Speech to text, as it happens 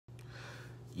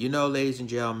You know, ladies and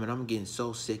gentlemen, I'm getting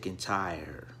so sick and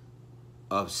tired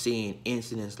of seeing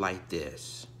incidents like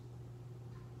this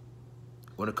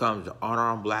when it comes to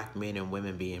unarmed black men and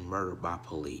women being murdered by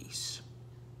police.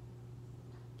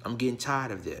 I'm getting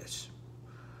tired of this.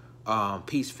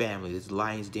 Peace family, this is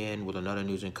Lion's Den with another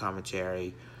news and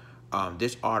commentary.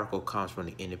 This article comes from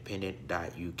the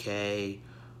independent.uk.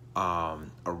 A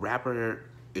rapper,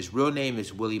 his real name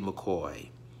is Willie McCoy.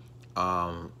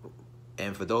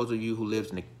 And for those of you who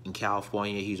lives in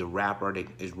California, he's a rapper.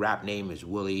 His rap name is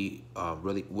Willie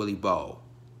Bo.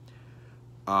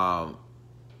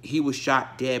 He was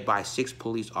shot dead by 6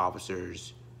 police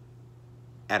officers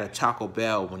at a Taco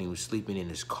Bell when he was sleeping in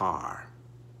his car.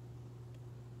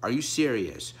 Are you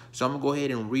serious? So I'm gonna go ahead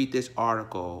and read this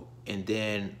article, and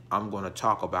then I'm gonna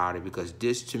talk about it, because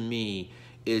this to me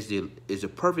is a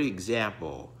perfect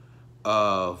example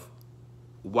of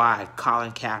why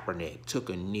Colin Kaepernick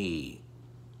took a knee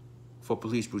for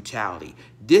police brutality.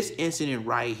 This incident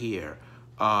right here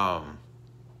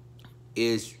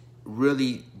is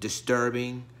really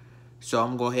disturbing. So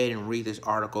I'm going to go ahead and read this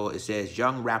article. It says,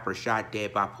 young rapper shot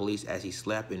dead by police as he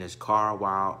slept in his car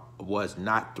while was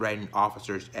not threatening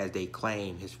officers as they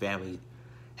claim his family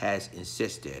has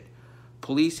insisted.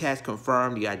 Police has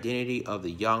confirmed the identity of the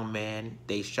young man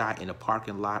they shot in a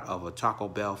parking lot of a Taco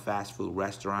Bell fast food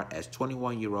restaurant as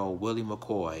 21-year-old Willie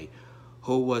McCoy,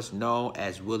 who was known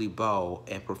as Willie Bo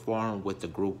and performed with the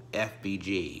group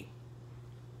FBG.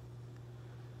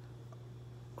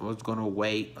 I was going to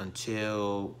wait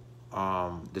until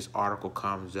this article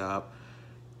comes up.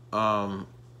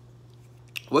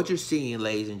 What you're seeing,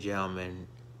 ladies and gentlemen,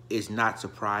 is not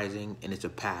surprising, and it's a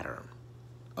pattern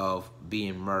of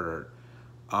being murdered.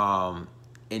 And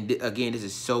again, this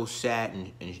is so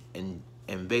sad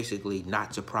and basically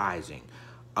not surprising.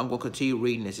 I'm going to continue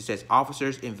reading this. It says,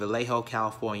 officers in Vallejo,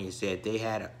 California said they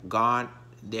had gone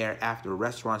there after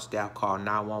restaurant staff called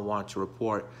 911 to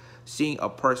report seeing a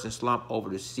person slump over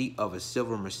the seat of a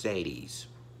silver Mercedes.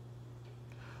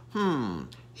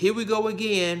 Here we go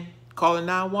again, calling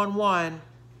 911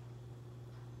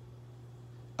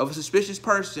 of a suspicious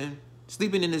person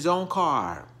sleeping in his own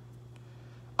car.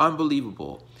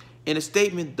 Unbelievable. In a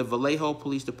statement, the Vallejo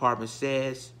Police Department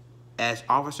says, as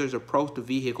officers approached the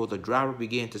vehicle, the driver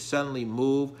began to suddenly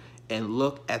move and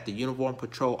look at the uniformed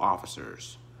patrol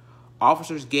officers.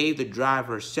 Officers gave the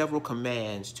driver several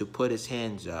commands to put his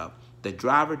hands up. The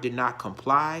driver did not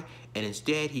comply, and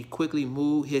instead he quickly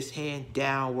moved his hand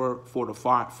downward for the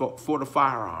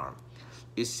firearm.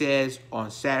 It says on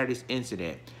Saturday's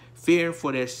incident, fearing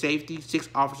for their safety, 6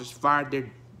 officers fired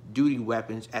their duty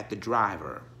weapons at the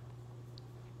driver.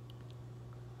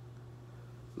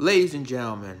 Ladies and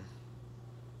gentlemen,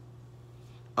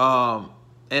 and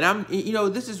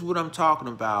this is what I'm talking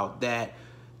about, that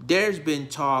there's been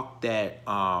talk that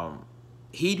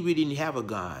he didn't have a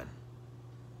gun.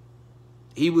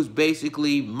 He was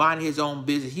basically minding his own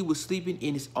business. He was sleeping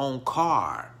in his own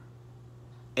car.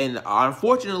 And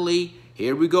unfortunately,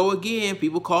 here we go again,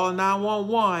 people calling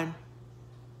 911.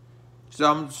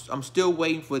 So I'm still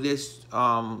waiting for this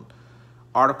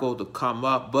article to come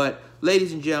up. But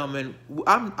ladies and gentlemen,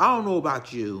 I don't know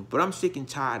about you, but I'm sick and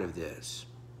tired of this.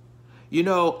 You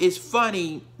know, it's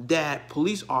funny that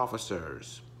police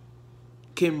officers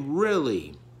can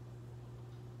really,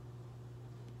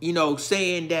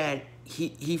 saying that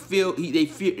they fear.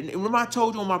 And remember, I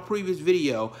told you on my previous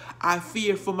video, I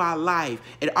fear for my life,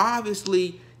 and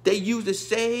obviously they use the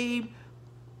same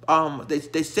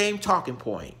talking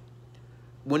point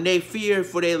when they fear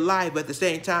for their life, but at the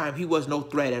same time, he was no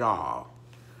threat at all.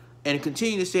 And it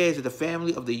continues to say that the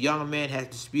family of the young man has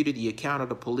disputed the account of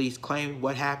the police, claiming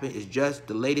what happened is just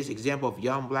the latest example of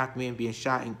young black men being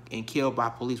shot and killed by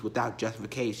police without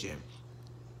justification.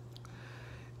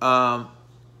 And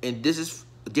this is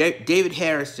David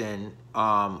Harrison,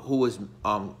 who was, which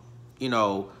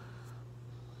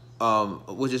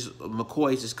is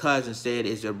McCoy's cousin, said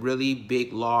it's a really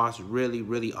big loss, really,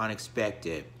 really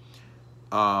unexpected.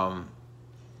 And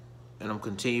I'm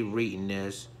continuing reading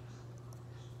this.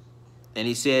 And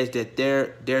he says that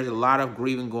there's a lot of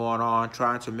grieving going on,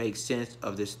 trying to make sense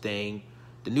of this thing.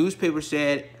 The newspaper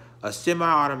said a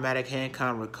semi-automatic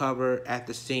handgun recovered at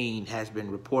the scene has been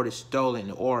reported stolen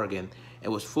in Oregon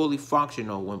and was fully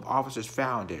functional when officers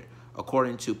found it,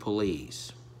 according to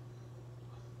police.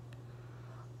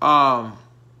 And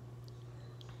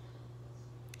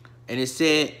it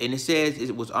says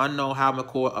it was unknown how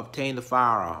McCoy obtained the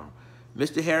firearm.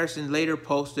 Mr. Harrison later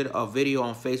posted a video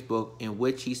on Facebook in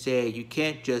which he said, "You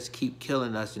can't just keep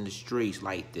killing us in the streets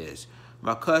like this.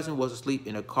 My cousin was asleep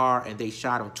in a car and they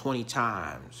shot him 20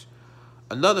 times.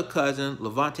 Another cousin,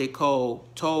 Levante Cole,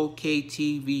 told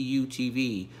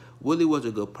KTVU-TV, Willie was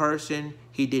a good person.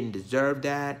 He didn't deserve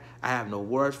that. I have no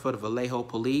words for the Vallejo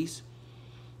police.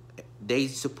 They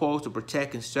supposed to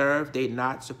protect and serve. They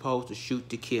not supposed to shoot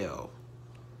to kill.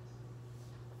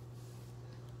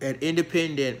 At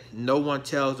Independent, no one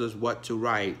tells us what to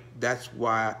write. That's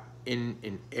why in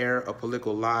an era of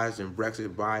political lies and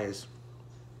Brexit bias.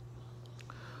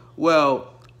 Well,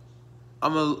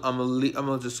 I'm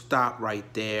gonna just stop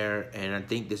right there, and I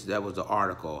think that was the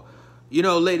article. You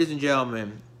know, ladies and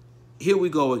gentlemen, here we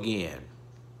go again,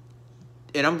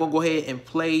 and I'm gonna go ahead and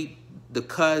play the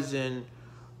cousin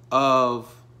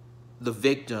of the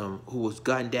victim who was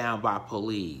gunned down by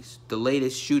police. The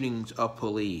latest shootings of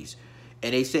police,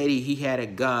 and they said he had a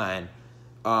gun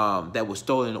that was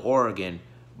stolen in Oregon,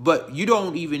 but you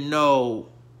don't even know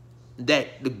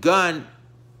that the gun.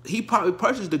 He probably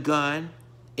purchased the gun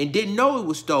and didn't know it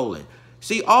was stolen.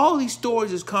 See, all these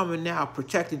stories is coming now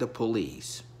protecting the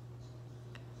police.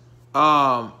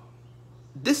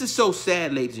 This is so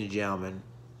sad, ladies and gentlemen.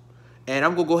 And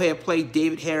I'm going to go ahead and play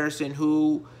David Harrison,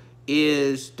 who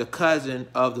is the cousin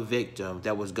of the victim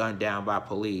that was gunned down by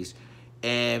police.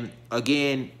 And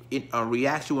again, a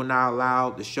reaction will not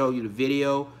allow to show you the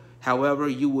video. However,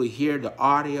 you will hear the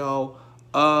audio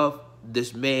of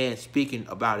this man speaking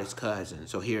about his cousin.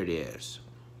 So here it is.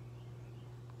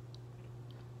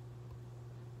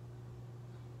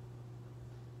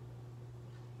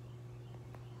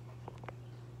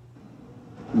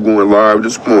 Going live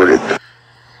this morning. I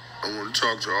want to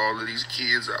talk to all of these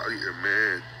kids out here,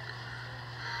 man.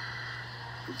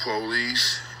 The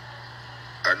police,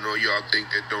 I know y'all think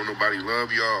that don't nobody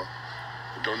love y'all,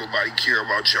 don't nobody care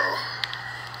about y'all.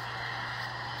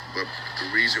 But the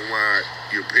reason why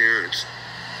your parents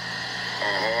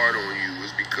are hard on you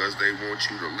is because they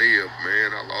want you to live,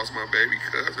 man. I lost my baby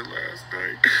cousin last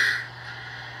night.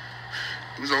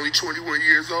 He was only 21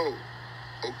 years old,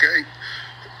 okay?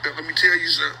 Now, let me tell you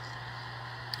something.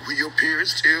 When your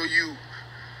parents tell you,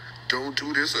 don't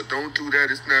do this or don't do that,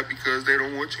 it's not because they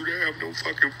don't want you to have no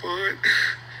fucking fun.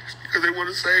 It's because they want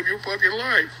to save your fucking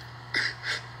life.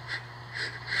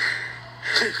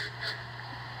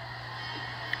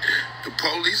 The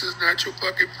police is not your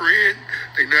fucking friend.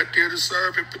 They not there to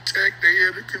serve and protect. They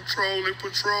here to control and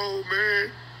patrol,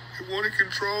 man. They want to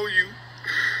control you.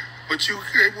 But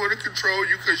they want to control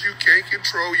you because you can't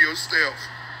control yourself.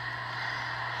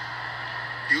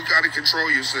 You got to control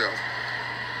yourself.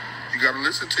 You got to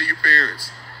listen to your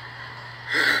parents.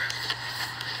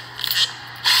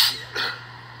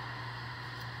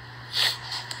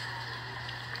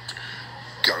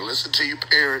 Got to listen to your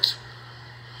parents.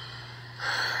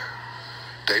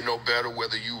 They know better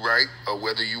whether you right or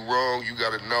whether you wrong. You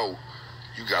got to know.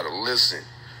 You got to listen.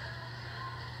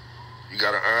 You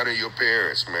got to honor your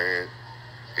parents, man.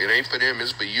 It ain't for them,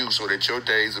 it's for you, so that your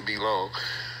days will be long.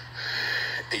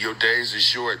 And your days is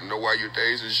short. You know why your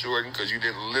days is short? Because you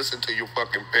didn't listen to your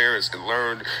fucking parents and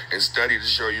learn and study to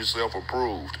show yourself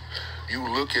approved. You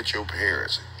look at your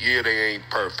parents. Yeah, they ain't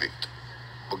perfect.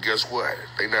 But guess what?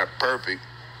 They not perfect.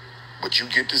 But you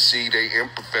get to see their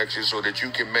imperfections so that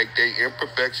you can make their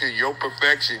imperfection your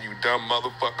perfection, you dumb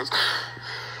motherfuckers.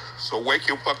 So wake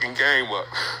your fucking game up.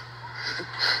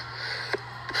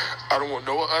 I don't want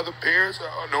no other parents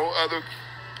or no other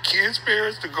kids'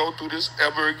 parents to go through this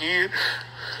ever again.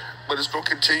 But it's going to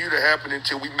continue to happen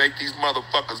until we make these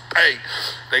motherfuckers pay.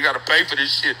 They got to pay for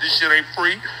this shit. This shit ain't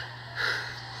free.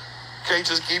 Can't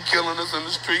just keep killing us in the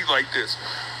street like this.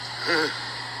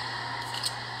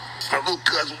 My little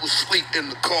cousin was asleep in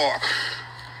the car.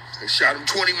 They shot him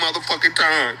 20 motherfucking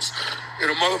times in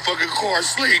a motherfucking car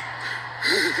asleep.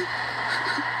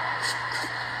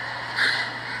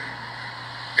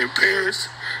 And parents,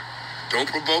 don't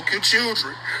provoke your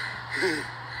children.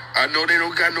 I know they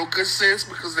don't got no good sense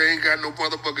because they ain't got no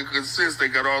motherfucking good sense. They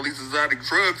got all these exotic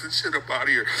drugs and shit up out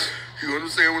here. You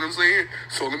understand what I'm saying?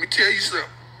 So let me tell you something.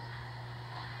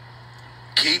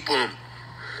 Keep them.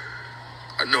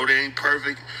 I know they ain't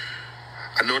perfect.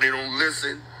 I know they don't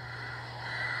listen.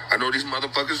 I know these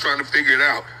motherfuckers trying to figure it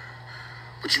out.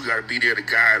 But you gotta be there to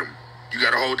guide them. You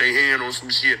gotta hold their hand on some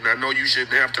shit. And I know you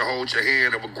shouldn't have to hold your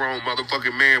hand of a grown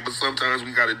motherfucking man, but sometimes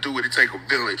we gotta do it. It take a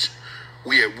village.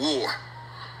 We at war.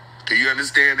 Do you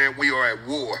understand that? We are at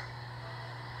war.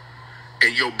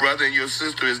 And your brother and your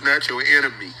sister is not your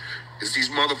enemy. It's these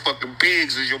motherfucking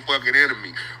pigs is your fucking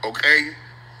enemy. Okay?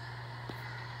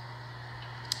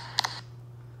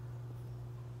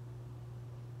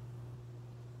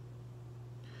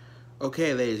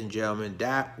 Okay, ladies and gentlemen,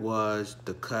 that was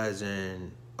the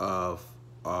cousin of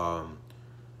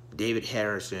David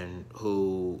Harrison,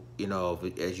 who, you know,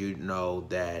 as you know,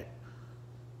 that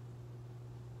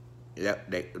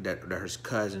that his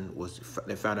cousin was,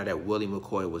 they found out that Willie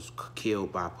McCoy was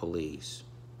killed by police.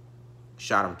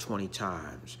 Shot him 20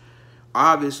 times.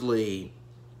 Obviously,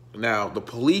 now the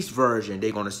police version,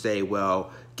 they're going to say,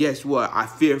 well, guess what? I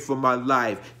fear for my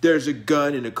life. There's a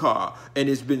gun in the car and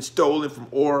it's been stolen from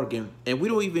Oregon. And we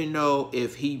don't even know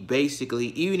if he basically,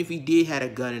 even if he did have a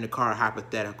gun in the car,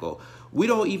 hypothetical, we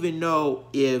don't even know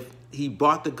if he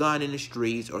bought the gun in the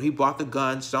streets or he bought the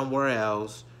gun somewhere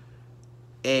else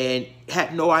and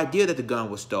had no idea that the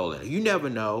gun was stolen. You never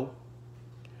know.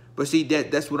 But see,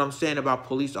 that's what I'm saying about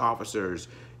police officers.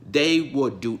 They will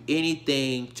do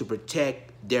anything to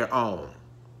protect their own.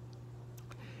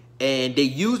 And they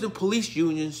use the police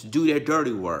unions to do their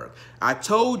dirty work. I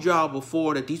told y'all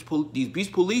before that these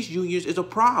police unions is a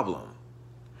problem.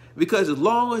 Because as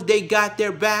long as they got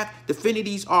their back defending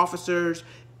these officers,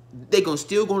 they're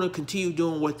still going to continue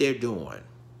doing what they're doing.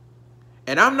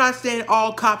 And I'm not saying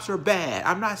all cops are bad.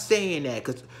 I'm not saying that,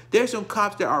 because there's some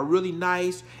cops that are really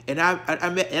nice, and I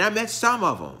met some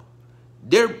of them.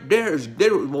 They're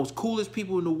the most coolest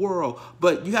people in the world.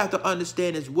 But you have to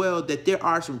understand as well that there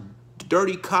are some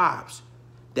dirty cops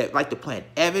that like to plant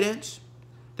evidence.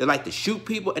 They like to shoot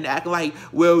people and act like,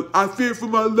 well, I fear for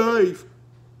my life.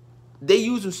 They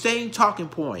use the same talking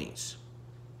points.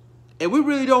 And we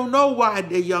really don't know why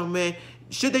the young man,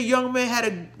 should the young man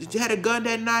had a gun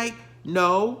that night?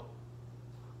 No.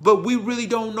 But we really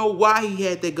don't know why he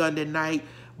had that gun that night.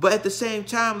 But at the same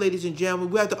time, ladies and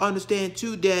gentlemen, we have to understand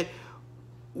too that,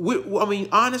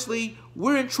 honestly,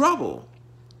 we're in trouble.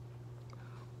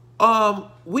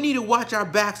 We need to watch our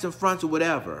backs and fronts or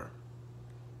whatever.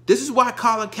 This is why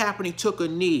Colin Kaepernick took a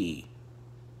knee.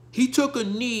 He took a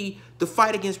knee to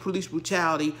fight against police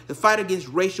brutality, to fight against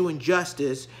racial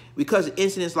injustice because of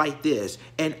incidents like this.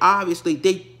 And obviously,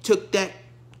 they took that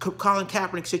Colin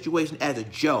Kaepernick situation as a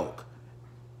joke.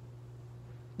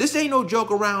 This ain't no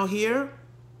joke around here.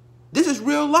 This is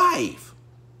real life.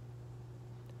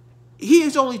 He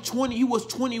is only 20. He was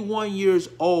 21 years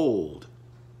old.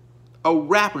 A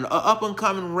rapper, an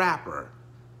up-and-coming rapper.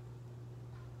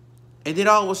 And then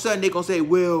all of a sudden they're going to say,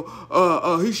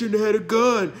 well, he shouldn't have had a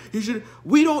gun.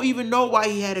 We don't even know why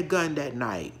he had a gun that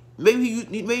night. Maybe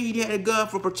he had a gun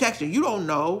for protection. You don't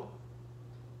know.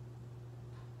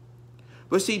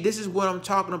 But see, this is what I'm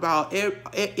talking about.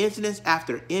 Incidents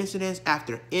after incidents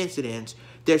after incidents,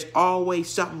 there's always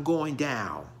something going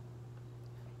down.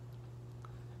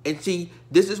 And see,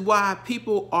 this is why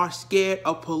people are scared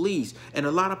of police, and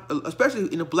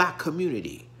especially in the black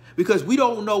community, because we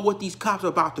don't know what these cops are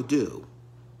about to do.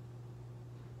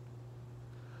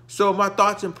 So my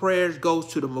thoughts and prayers goes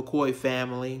to the McCoy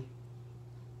family,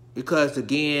 because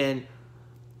again,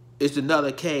 it's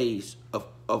another case of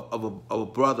a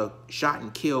brother shot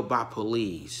and killed by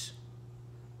police.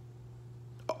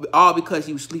 All because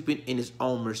he was sleeping in his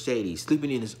own Mercedes,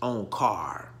 sleeping in his own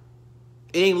car.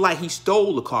 It ain't like he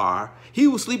stole the car. He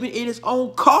was sleeping in his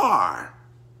own car.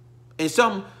 And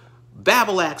some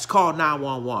babble-ax called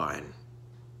 911.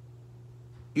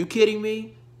 You kidding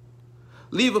me?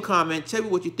 Leave a comment. Tell me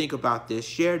what you think about this.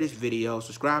 Share this video.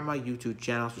 Subscribe to my YouTube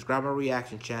channel. Subscribe to my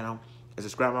reaction channel. And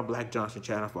subscribe to my Black Johnson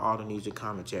channel for all the news and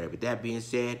commentary. With that being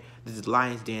said, this is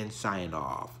Lions Den signing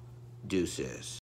off. Deuces.